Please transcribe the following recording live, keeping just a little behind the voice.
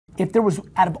If there was,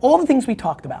 out of all the things we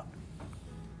talked about,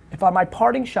 if on my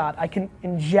parting shot I can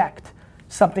inject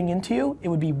something into you, it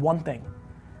would be one thing.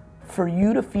 For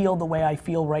you to feel the way I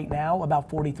feel right now, about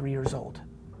 43 years old.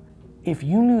 If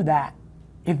you knew that,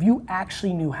 if you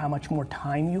actually knew how much more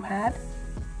time you had,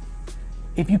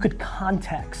 if you could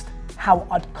context how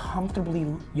uncomfortably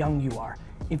young you are,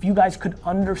 if you guys could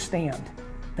understand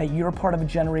that you're a part of a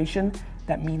generation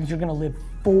that means you're gonna live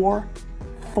four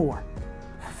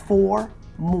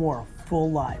more full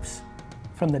lives.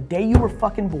 From the day you were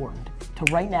fucking born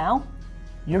to right now,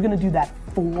 you're gonna do that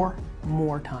 4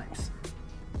 more times.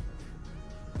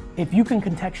 If you can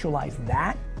contextualize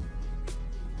that,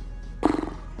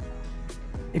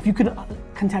 if you could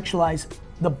contextualize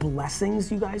the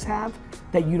blessings you guys have,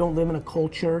 that you don't live in a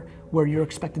culture where you're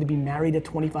expected to be married at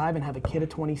 25 and have a kid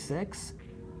at 26,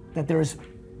 that there's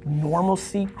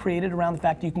normalcy created around the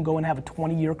fact that you can go and have a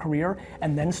 20-year career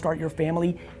and then start your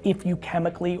family if you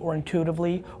chemically or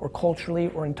intuitively or culturally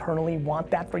or internally want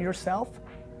that for yourself.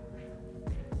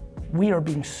 We are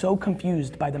being so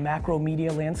confused by the macro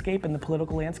media landscape and the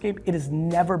political landscape. It has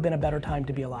never been a better time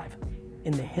to be alive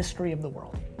in the history of the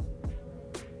world.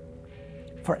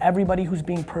 For everybody who's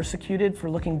being persecuted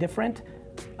for looking different,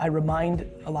 I remind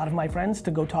a lot of my friends to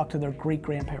go talk to their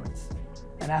great-grandparents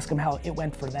and ask them how it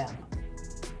went for them.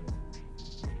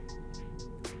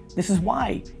 This is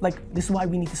why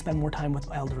we need to spend more time with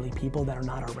elderly people that are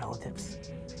not our relatives.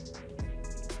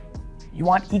 You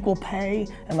want equal pay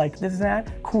and like this and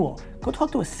that? Cool. Go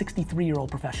talk to a 63-year-old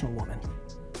professional woman.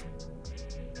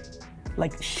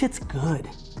 Like, shit's good.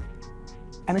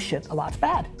 And a lot's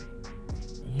bad.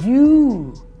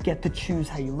 You get to choose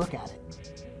how you look at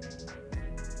it.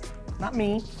 Not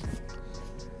me,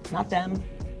 not them,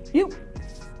 you.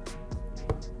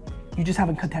 You just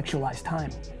haven't contextualized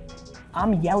time.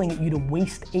 I'm yelling at you to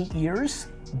waste 8 years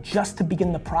just to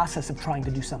begin the process of trying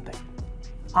to do something.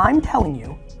 I'm telling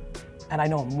you, and I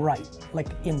know I'm right, like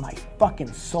in my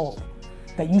fucking soul,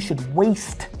 that you should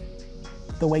waste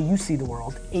the way you see the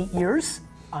world 8 years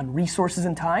on resources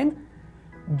and time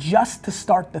just to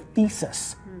start the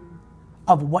thesis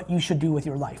of what you should do with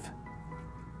your life.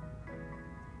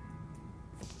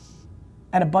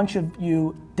 And a bunch of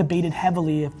you debated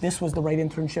heavily if this was the right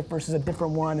internship versus a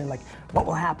different one and like what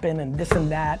will happen and this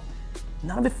and that.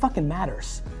 None of it fucking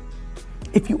matters.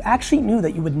 If you actually knew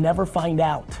that you would never find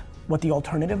out what the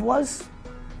alternative was,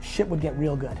 shit would get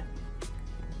real good.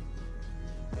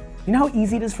 You know how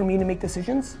easy it is for me to make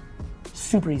decisions?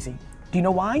 Super easy. Do you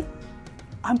know why?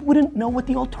 I wouldn't know what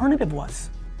the alternative was.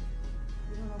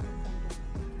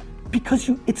 Because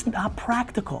it's not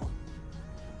practical.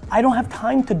 I don't have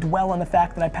time to dwell on the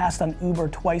fact that I passed on Uber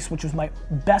twice, which was my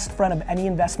best friend of any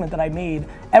investment that I made.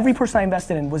 Every person I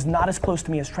invested in was not as close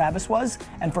to me as Travis was,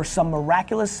 and for some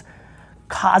miraculous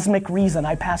cosmic reason,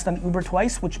 I passed on Uber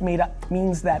twice, which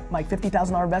means that my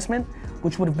 $50,000 investment,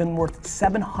 which would have been worth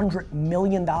 $700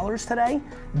 million today,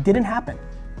 didn't happen.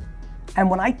 And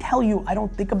when I tell you I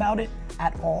don't think about it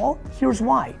at all, here's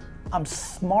why. I'm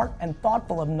smart and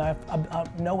thoughtful enough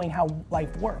of knowing how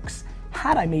life works.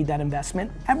 Had I made that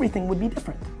investment, everything would be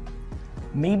different.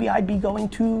 Maybe I'd be going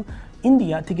to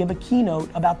India to give a keynote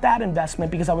about that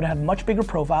investment because I would have had a much bigger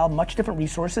profile, much different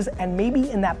resources, and maybe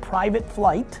in that private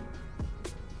flight,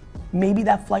 maybe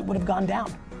that flight would have gone down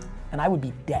and I would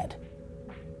be dead.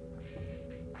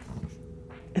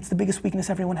 It's the biggest weakness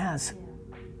everyone has.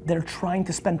 They're trying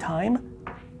to spend time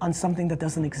on something that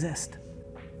doesn't exist.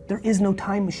 There is no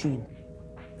time machine.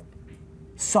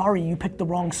 Sorry, you picked the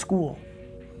wrong school,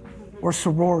 or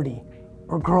sorority,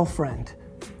 or girlfriend,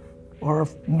 or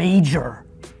major.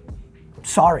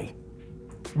 Sorry.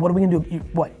 What are we gonna do?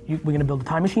 We're gonna build a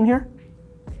time machine here?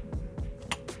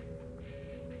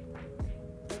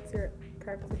 That's your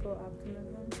practical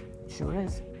optimism? Sure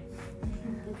is.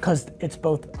 Because it's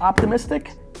both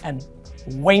optimistic and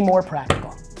way more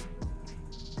practical.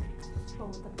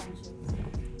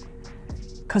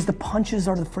 Because the punches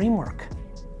are the framework.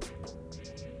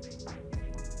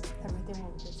 Everything will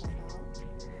work itself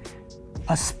out.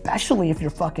 Especially if you're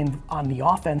fucking on the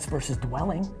offense versus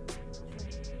dwelling.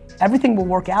 Everything will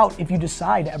work out if you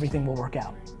decide everything will work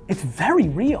out. It's very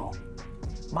real.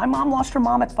 My mom lost her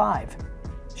mom at 5.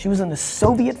 She was in the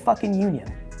Soviet fucking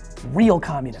Union. Real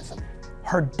communism.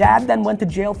 Her dad then went to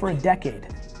jail for a decade.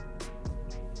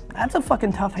 That's a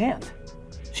fucking tough hand.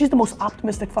 She's the most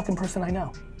optimistic fucking person I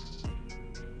know.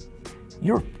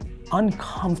 You're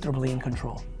uncomfortably in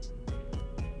control.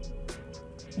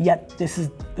 Yet this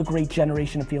is the great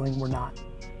generation of feeling we're not.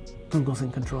 Google's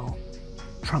in control.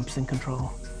 Trump's in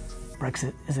control.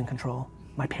 Brexit is in control.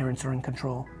 My parents are in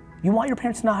control. You want your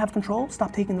parents to not have control?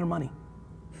 Stop taking their money.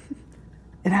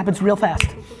 It happens real fast.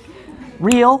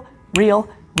 real, real,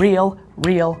 real,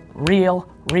 real, real,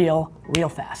 real, real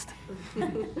fast.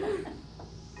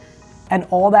 And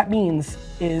all that means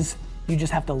is you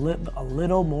just have to live a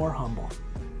little more humble.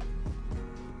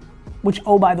 Which,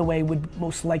 oh, by the way, would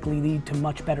most likely lead to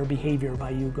much better behavior by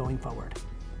you going forward.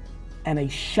 And a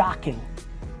shocking,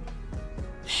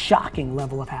 shocking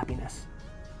level of happiness.